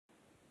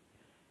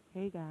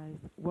Hey guys,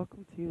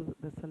 welcome to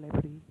the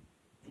Celebrity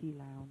Tea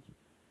Lounge.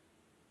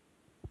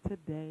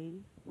 Today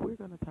we're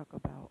going to talk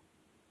about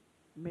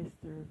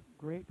Mr.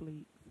 Greg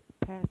Leaks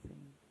passing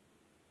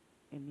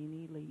and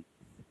Nene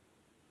Leaks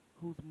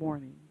who's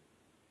mourning.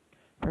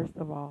 First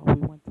of all, we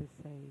want to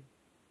say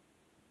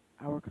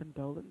our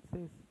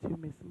condolences to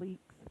Miss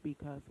Leaks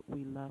because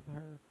we love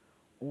her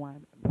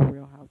on The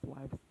Real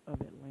Housewives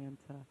of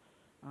Atlanta.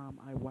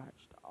 I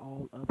watched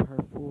all of her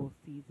full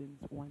seasons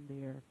on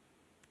there,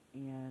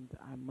 and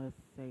I must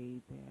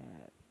say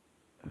that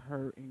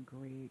her and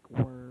Greg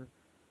were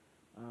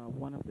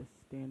one of the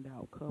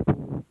standout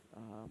couples.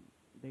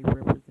 They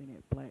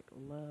represented black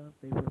love.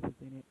 They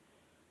represented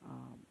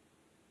um,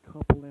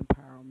 couple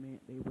empowerment.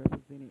 They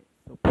represented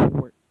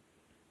support.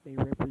 They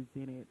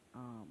represented,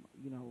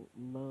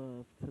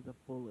 love to the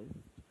fullest.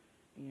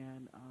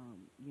 And,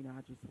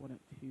 I just wanted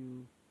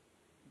to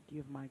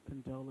give my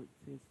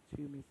condolences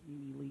to Miss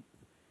Nene Leaks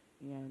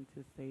and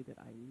to say that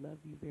I love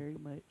you very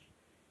much.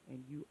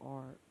 And you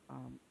are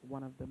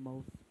one of the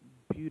most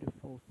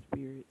beautiful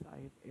spirits I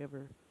have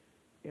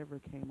ever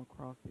came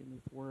across in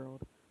this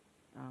world.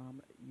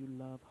 You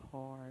love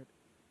hard.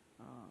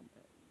 Um,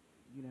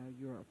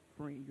 you're a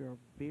friend. You're a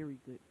very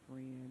good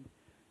friend.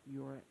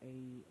 You're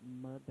a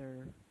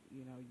mother.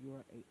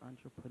 You're a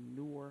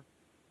entrepreneur,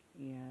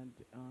 and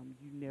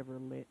you never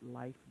let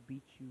life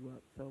beat you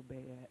up so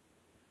bad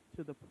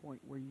to the point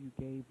where you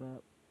gave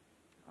up.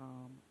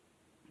 Um,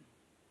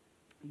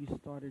 you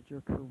started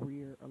your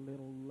career a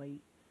little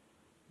late,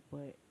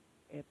 but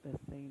at the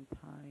same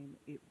time,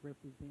 it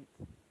represents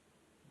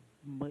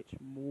much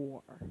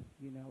more.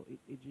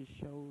 It just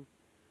shows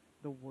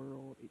the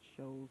world, it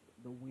shows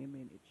the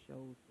women, it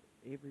shows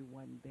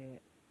everyone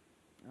that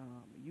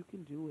you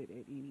can do it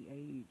at any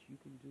age, you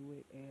can do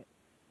it at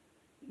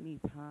any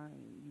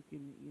time, you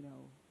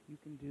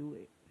can do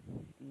it.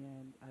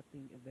 And I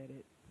think that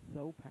it's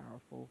so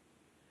powerful.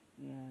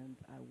 And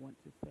I want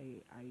to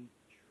say I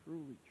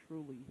truly,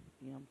 truly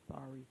am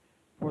sorry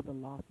for the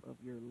loss of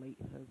your late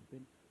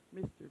husband,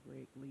 Mr.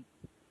 Greg Leaks.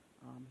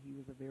 He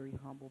was a very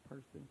humble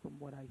person from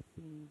what I've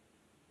seen.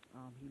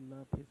 He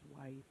loved his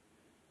wife.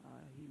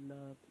 He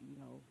loved,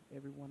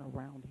 everyone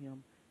around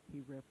him.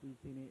 He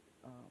represented,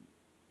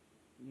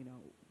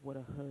 what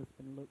a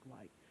husband looked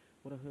like,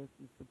 what a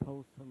husband's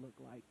supposed to look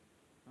like.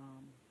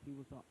 He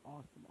was an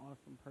awesome,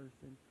 awesome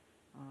person.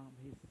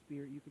 His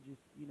spirit, you could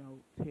just,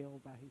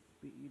 tell by his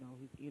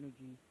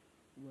energy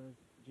was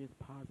just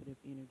positive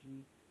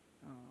energy.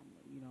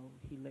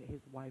 He let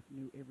his wife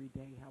knew every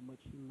day how much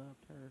he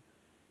loved her,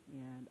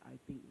 and I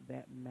think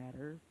that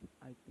matters.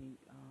 I think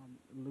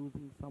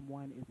losing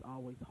someone is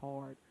always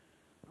hard.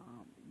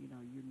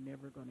 You're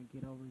never going to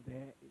get over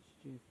that. It's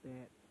just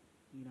that,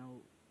 you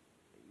know,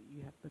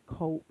 you have to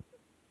cope,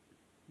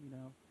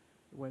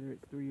 whether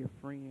it's through your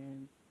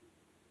friends,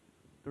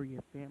 through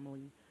your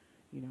family,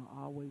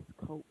 always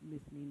cope,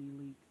 Miss Nene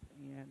Leaks.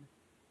 And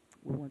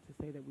we want to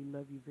say that we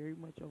love you very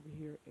much over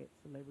here at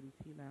Celebrity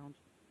Tea Lounge,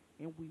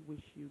 and we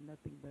wish you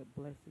nothing but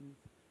blessings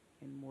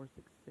and more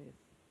success.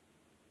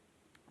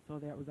 So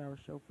that was our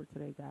show for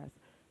today, guys.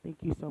 Thank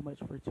you so much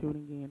for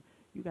tuning in.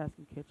 You guys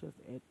can catch us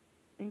at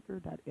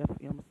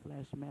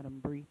anchor.fm/Madam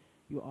Bree.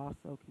 You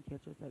also can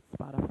catch us at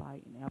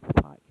Spotify and Apple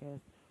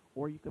Podcasts,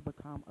 or you can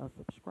become a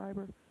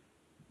subscriber.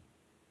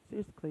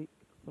 Just click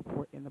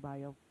support in the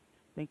bio.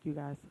 Thank you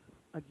guys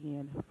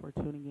again for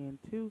tuning in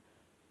to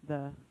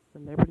the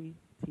Celebrity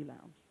Tea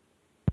Lounge.